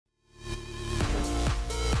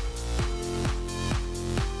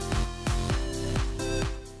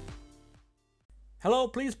Hello,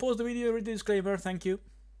 please pause the video, read the disclaimer, thank you.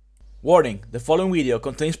 Warning, the following video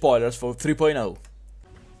contains spoilers for 3.0.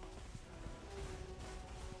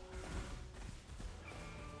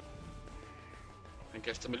 Han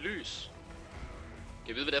kaster med lys.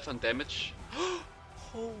 Jeg ved, hvad det er for en damage.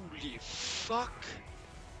 Holy fuck!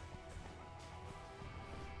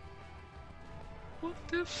 What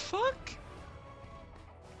the fuck?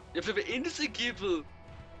 Jeg blev indsegippet!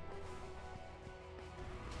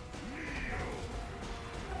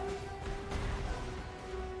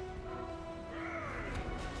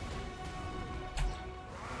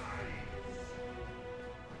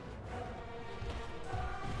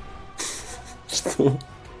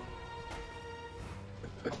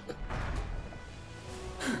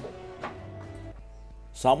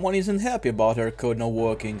 Someone isn't happy about her code not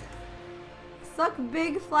working. Suck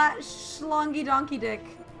big flat schlongy donkey dick.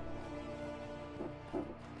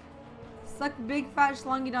 Suck big fat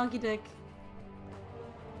schlongy donkey dick.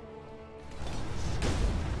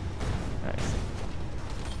 Nice.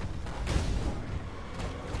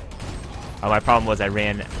 Oh, my problem was I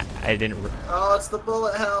didn't. Oh, it's the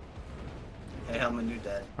bullet hell. Hey, Hellman, you're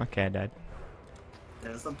dead. Okay, I died.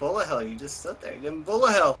 There's the bullet hell. You just stood there. You didn't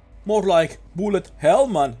bullet hell. More like bullet hell,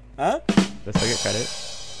 man, huh? Does I get credit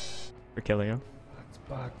for killing him?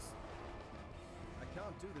 Box. I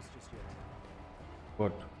can't do this just yet.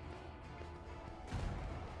 What?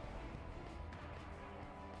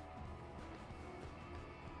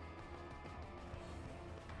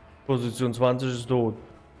 Position 20 ist tot.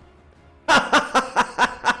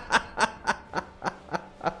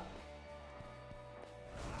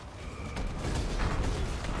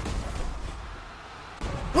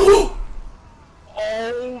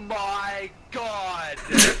 Oh my god!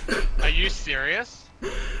 Are you serious?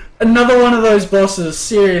 Another one of those bosses,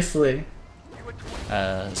 seriously.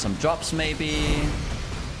 Some drops maybe.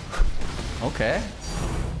 Okay.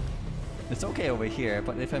 It's okay over here,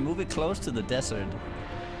 but if I move it close to the desert,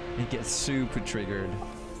 it gets super triggered.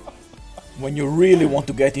 When you really want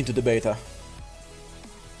to get into the beta.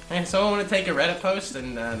 Hey, someone want to take a Reddit post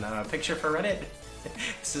and a picture for Reddit?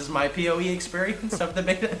 This is my PoE experience of the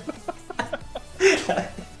beta.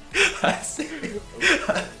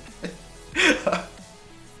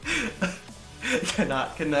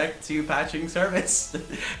 Cannot connect to patching service.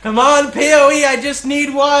 Come on, PoE, I just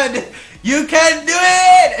need one! You can do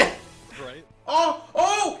it! Right.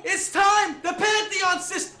 Oh, it's time! The Pantheon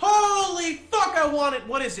system! Holy fuck, I want it!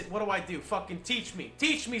 What is it? What do I do? Fucking teach me.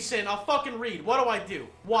 Teach me, Sin. I'll fucking read. What do I do?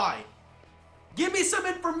 Why? Give me some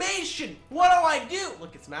information! What do I do?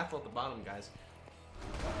 Look, it's math at the bottom, guys.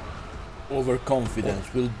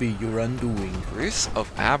 Overconfidence will be your undoing. Ruth of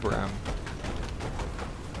Abram.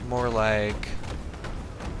 More like...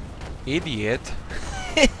 idiot.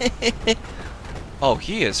 Oh,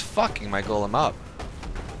 he is fucking my golem up.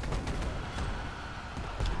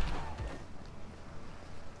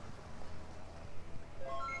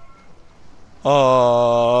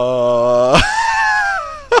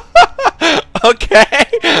 Okay.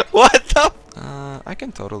 What the? I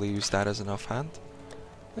can totally use that as an offhand.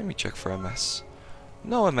 Let me check for MS.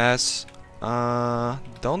 No MS.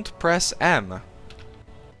 Don't press M.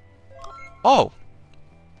 Oh.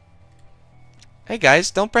 Hey guys,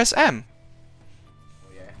 don't press M.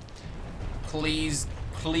 Oh, yeah.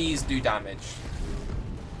 Please do damage.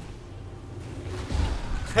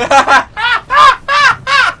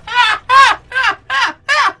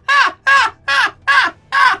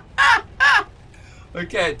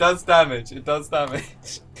 Okay, it does damage. It does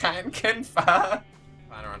damage. Can confirm.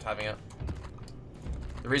 Plan around having it.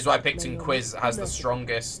 The reason why I picked in Quiz has the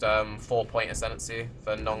strongest 4-point ascendancy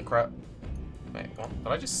for non-crit. Wait, what? Did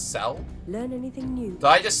I just sell? Learn anything new? Did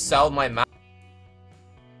I just sell my map?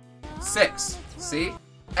 6. See?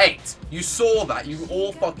 8. You saw that. You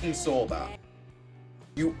all fucking saw that.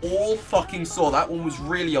 You all fucking saw that. One was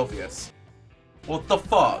really obvious. What the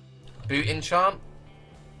fuck? Boot enchant?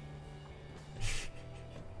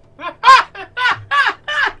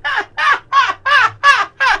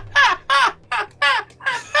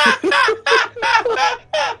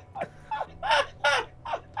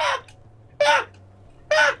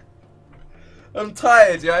 I'm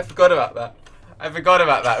tired, yeah, I forgot about that.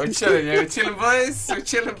 We're chilling, yeah, we're chilling, boys. We're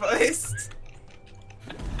chilling, boys.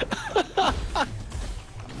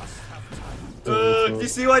 Do you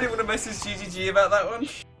see why I didn't want to message GGG about that one?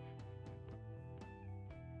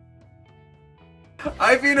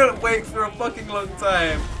 I've been awake for a fucking long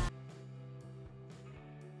time.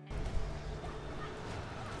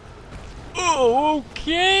 Oh,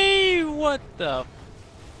 okay. What the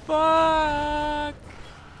fuck?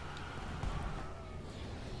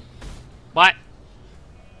 What?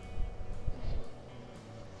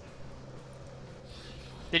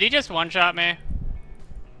 Did he just one-shot me? I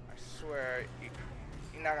swear,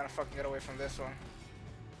 you're not gonna fucking get away from this one.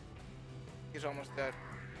 He's almost dead.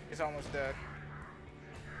 He's almost dead.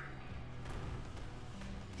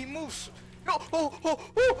 He moves. No! Oh! Oh!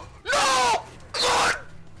 Oh! No! God!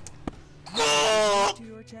 God! To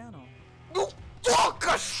your channel. No! Fuck!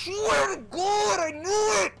 I swear to God, I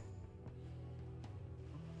knew it!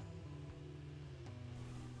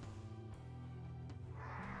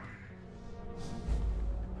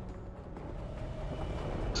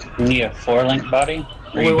 You need a 4-link body?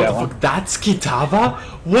 Or Wait, you what got the one? fuck? That's Kitava?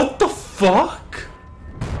 What the fuck?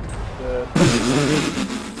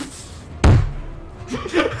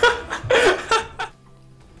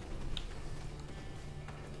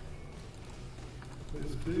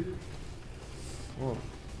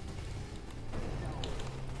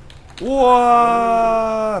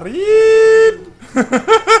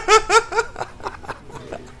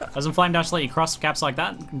 Doesn't Flame Dash let you cross gaps like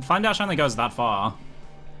that? Flame Dash only goes that far.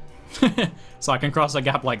 So I can cross a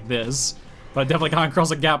gap like this, but I definitely can't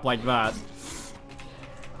cross a gap like that.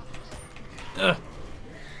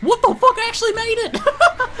 What the fuck? I actually made it!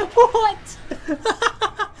 What?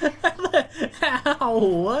 How?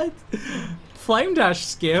 What? Flame Dash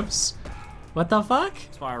skips? What the fuck?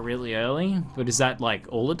 It's fire really early, but is that like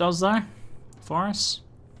all it does though? For us?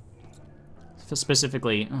 For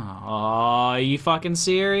specifically, oh, are you fucking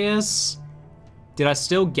serious? Did I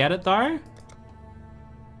still get it though?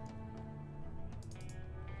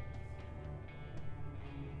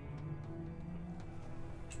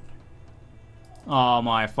 Oh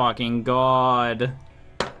my fucking god.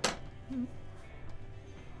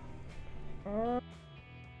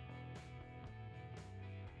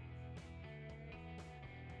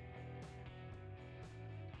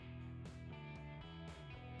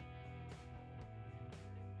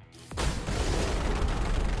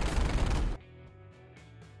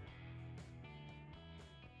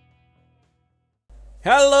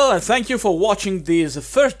 Hello and thank you for watching this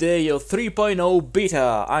first day of 3.0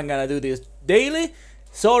 beta. I'm gonna do this daily.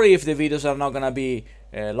 Sorry if the videos are not gonna be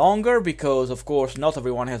longer, because of course not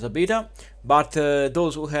everyone has a beta, but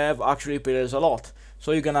those who have actually plays a lot.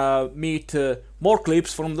 So you're gonna meet more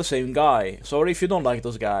clips from the same guy. Sorry if you don't like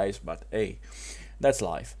those guys, but hey, that's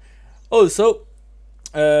life. Also,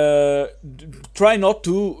 try not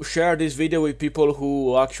to share this video with people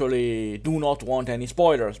who actually do not want any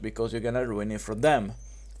spoilers, because you're gonna ruin it for them.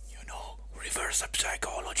 You know, reverse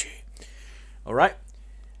psychology. Alright,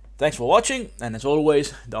 thanks for watching, and as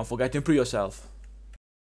always, don't forget to improve yourself.